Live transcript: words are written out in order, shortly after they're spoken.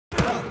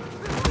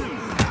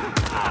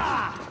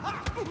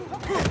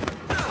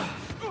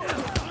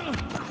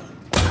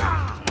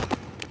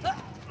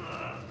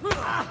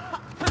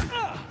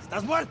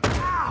muerto!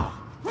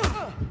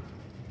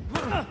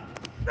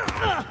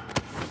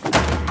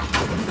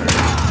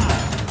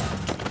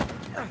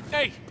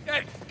 ¡Hey!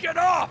 ¡Hey! ¡Get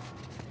off!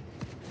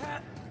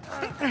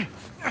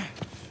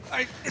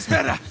 ¡Ay,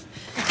 espera!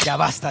 Ya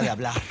basta de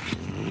hablar.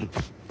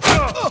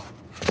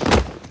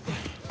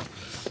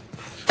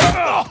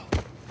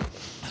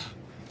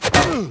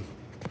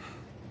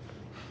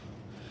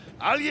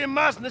 Alguien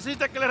más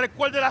necesita que le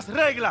recuerde las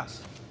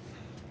reglas.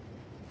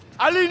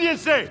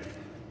 ¡Alíñense!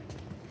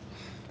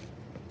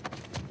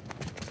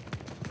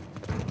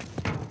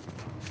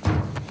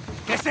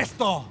 ¿Qué es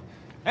esto?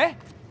 ¿Eh?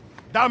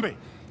 Dame.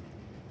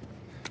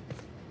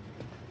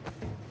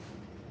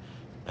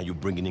 Are you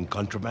bringing in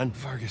contraband?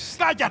 Vargas.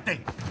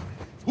 ¡Cállate!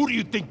 Who do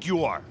you think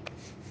you are?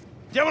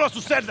 Llévalo a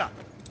su celda.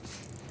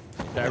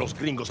 Trae a los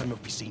gringos a mi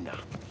oficina.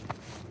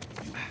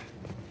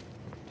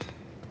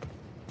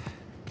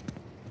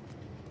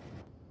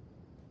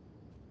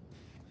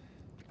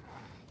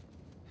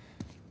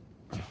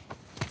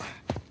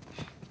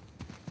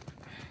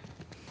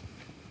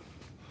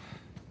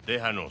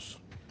 Déjanos.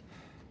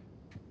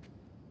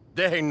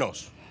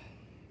 Déjennos.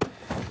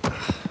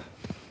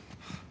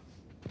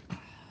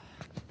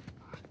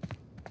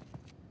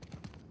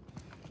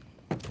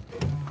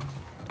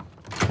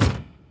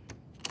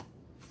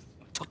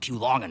 Took you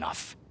long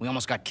enough. We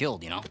almost got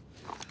killed, you know?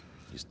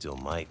 You still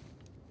might.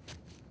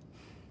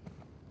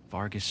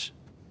 Vargas?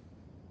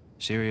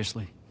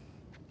 Seriously?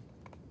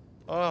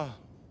 Oh,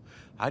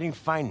 I didn't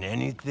find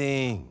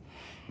anything.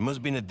 It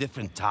must be in a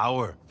different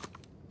tower.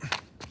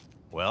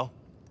 Well?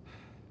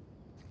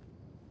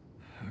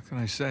 How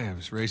can I say? I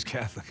was raised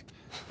Catholic.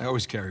 I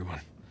always carry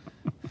one.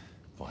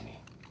 Funny.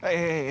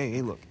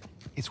 Hey, look.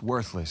 It's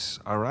worthless,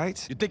 all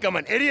right? You think I'm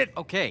an idiot?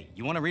 Okay,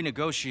 you want to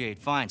renegotiate,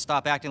 fine.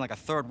 Stop acting like a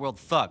third-world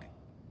thug.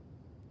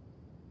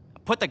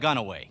 Put the gun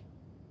away.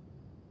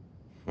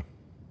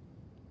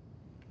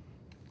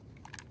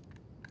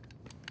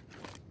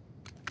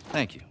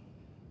 Thank you.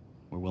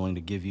 We're willing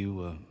to give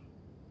you,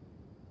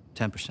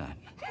 10%.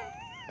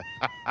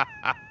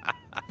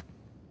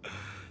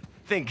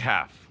 Think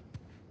half.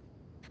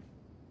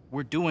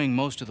 We're doing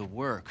most of the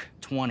work,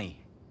 20.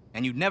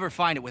 And you'd never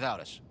find it without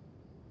us.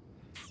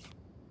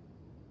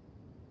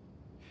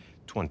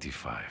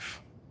 25.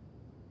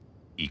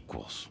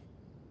 Equals.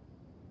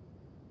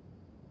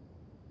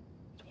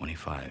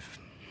 25.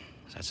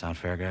 Does that sound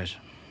fair, guys?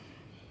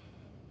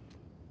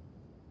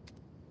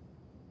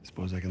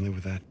 Suppose I can live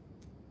with that.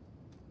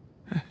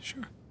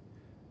 Sure.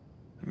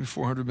 I mean,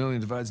 400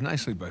 million divides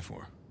nicely by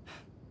 4.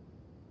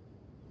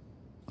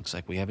 Looks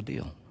like we have a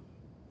deal.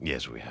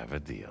 Yes, we have a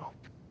deal.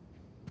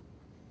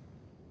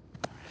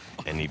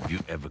 And if you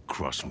ever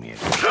cross me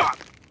again...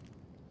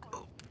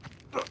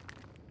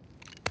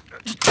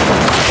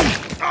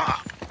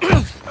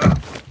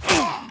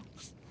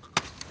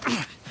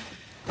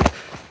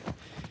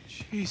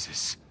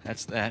 Jesus.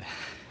 That's that.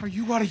 Are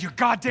you out of your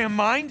goddamn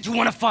mind? You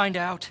want to find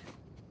out?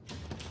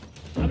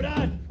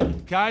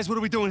 Guys, what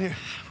are we doing here?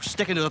 We're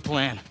sticking to the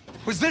plan.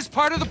 Was this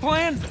part of the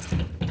plan?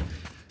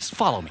 Just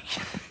follow me.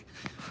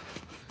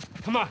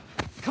 Come on.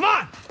 Come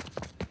on!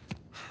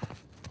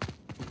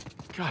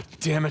 God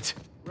damn it.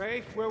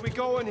 Rafe, where are we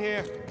going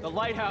here? The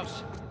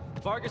lighthouse.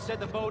 Vargas said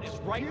the boat is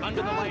right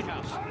under the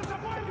lighthouse.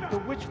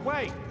 But which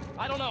way?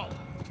 I don't know.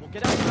 We'll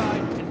get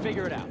outside and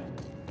figure it out.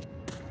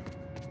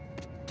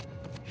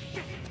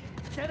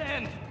 Get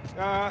in!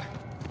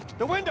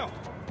 The window!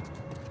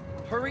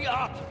 Hurry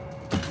up!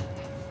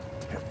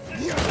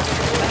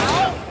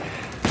 Now?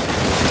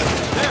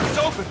 There, it's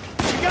open!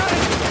 You got it!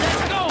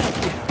 Let's go!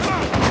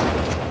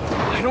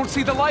 I don't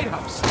see the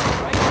lighthouse.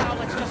 Right now,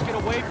 let's just get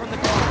away from the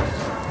cars.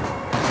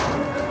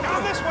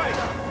 Down this way!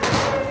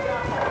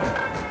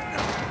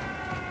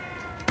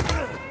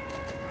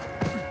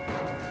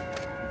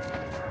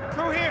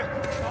 Through here!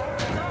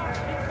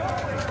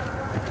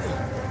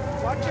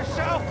 Watch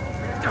yourself!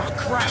 Oh,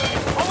 crap.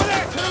 Over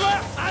there, to the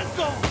left! Let's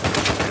go!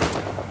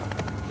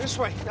 This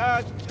way.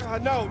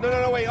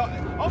 No, wait.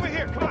 Over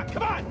here, come on,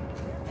 come on!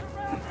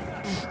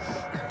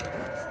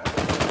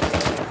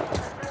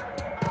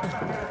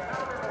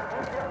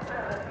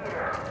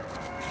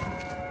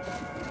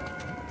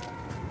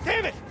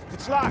 Damn it!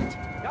 It's locked.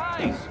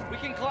 Guys, we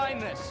can climb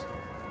this.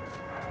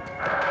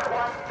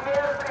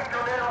 Cualquier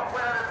prisionero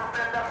fuera de su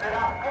celda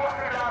será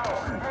fusilado,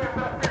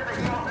 mientras que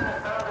seguimos en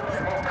estado de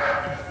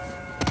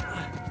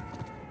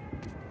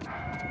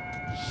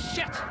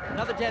Shit!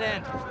 Another dead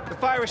end. The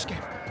fire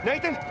escape.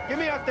 Nathan, get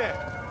me out there.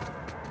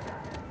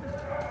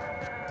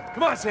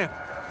 Come on, Sam.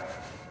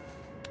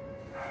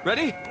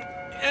 Ready?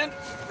 And...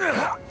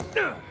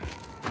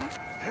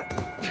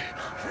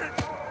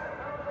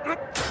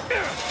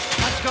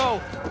 Let's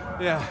go.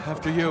 Yeah,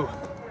 after you.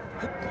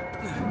 The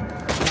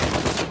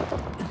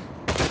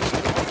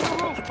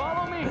roof,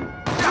 follow me.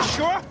 You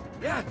sure?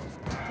 Yeah.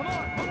 Come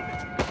on, move it.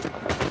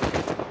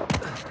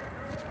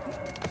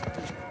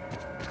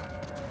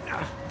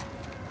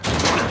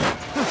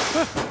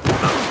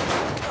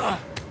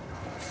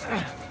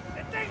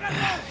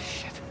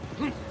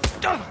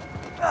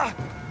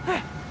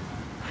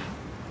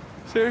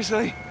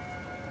 Seriously?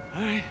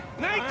 right.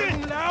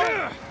 Nathan!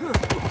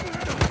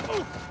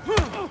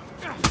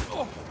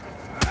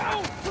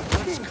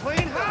 Let's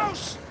clean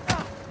house!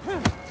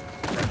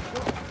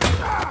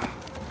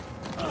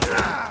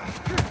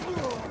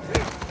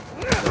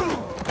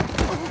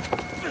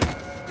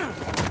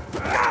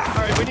 All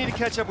right, we need to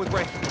catch up with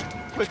Ray.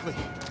 Quickly.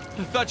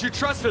 I thought you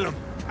trusted him.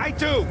 I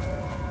do!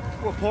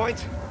 To a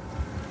point.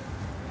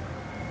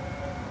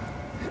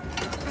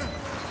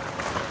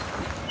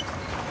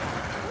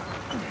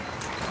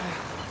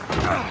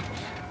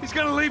 He's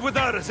gonna leave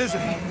without us,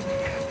 isn't he?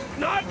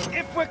 Not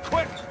if we're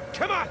quick!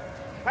 Come on!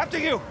 After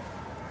you!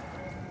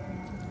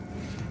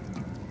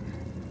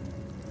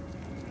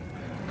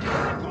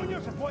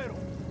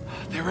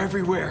 They're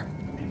everywhere.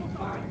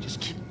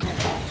 Just keep going.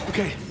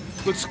 Okay,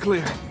 looks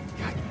clear.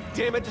 God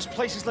damn it, this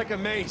place is like a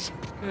maze.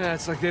 Yeah,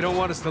 it's like they don't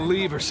want us to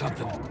leave or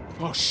something.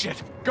 Oh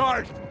shit!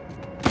 Guard!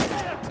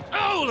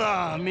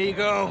 Hola,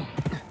 amigo.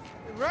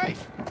 Right.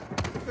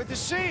 Good to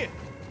see you.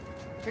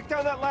 Take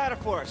down that ladder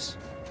for us.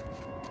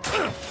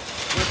 We're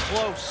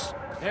close.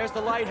 There's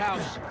the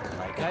lighthouse.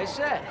 Like I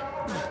said,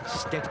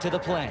 stick to the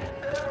plan.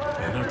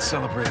 Yeah, don't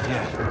celebrate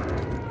yet.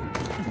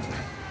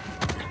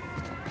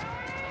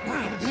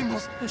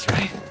 That's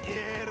right.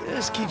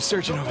 Just keep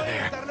searching over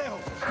there.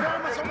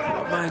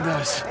 Don't mind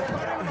us.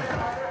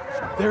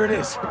 There it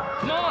is.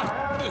 Come on!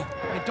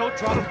 And don't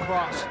drop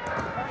across.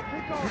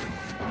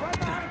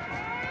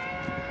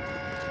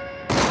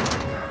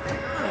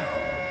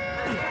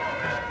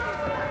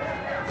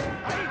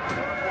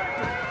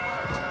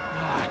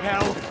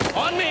 Hell.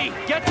 On me!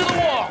 Get to the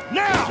wall!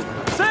 Now!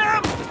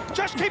 Sam!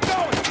 Just keep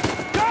going!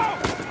 Go!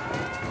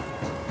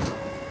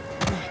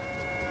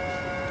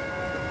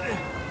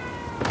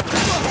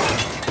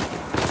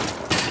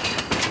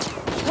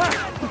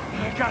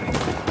 I got it.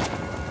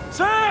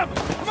 Sam!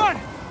 Come on!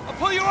 I'll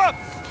pull you up!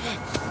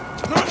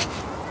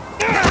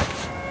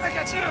 I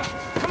got you!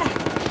 Come on!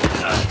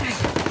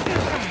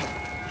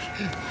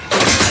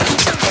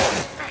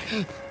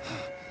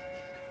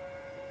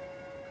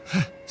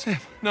 Sam,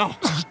 no.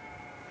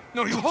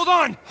 No, you hold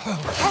on!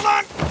 Hold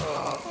on!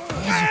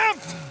 Sam!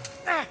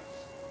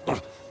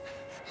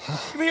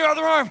 Give me your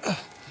other arm!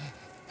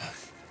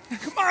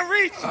 Come on,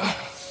 reach!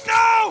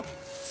 No!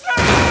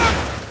 Sam!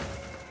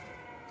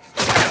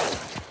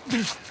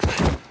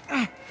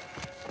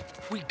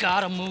 We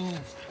gotta move.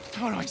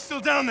 Oh, no, he's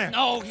still down there.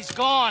 No, he's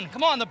gone.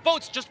 Come on, the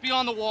boat's just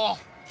beyond the wall.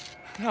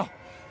 No,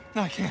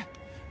 I can't.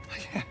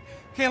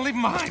 Can't leave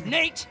him behind.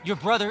 Nate! Your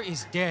brother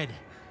is dead.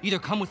 Either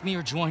come with me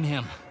or join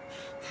him.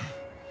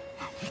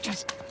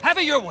 Just have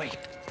it your way.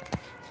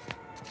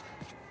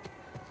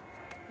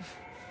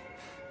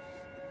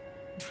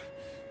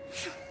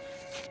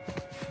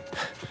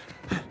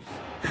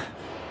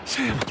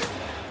 Sam.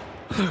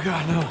 Oh,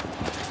 God, no.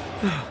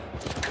 No.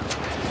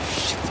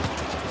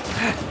 Oh,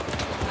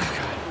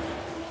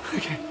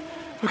 God.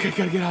 Okay,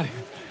 gotta get out of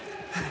here.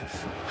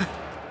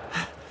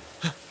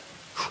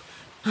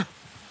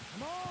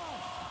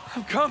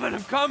 I'm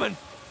coming.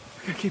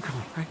 Okay, keep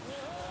going, right?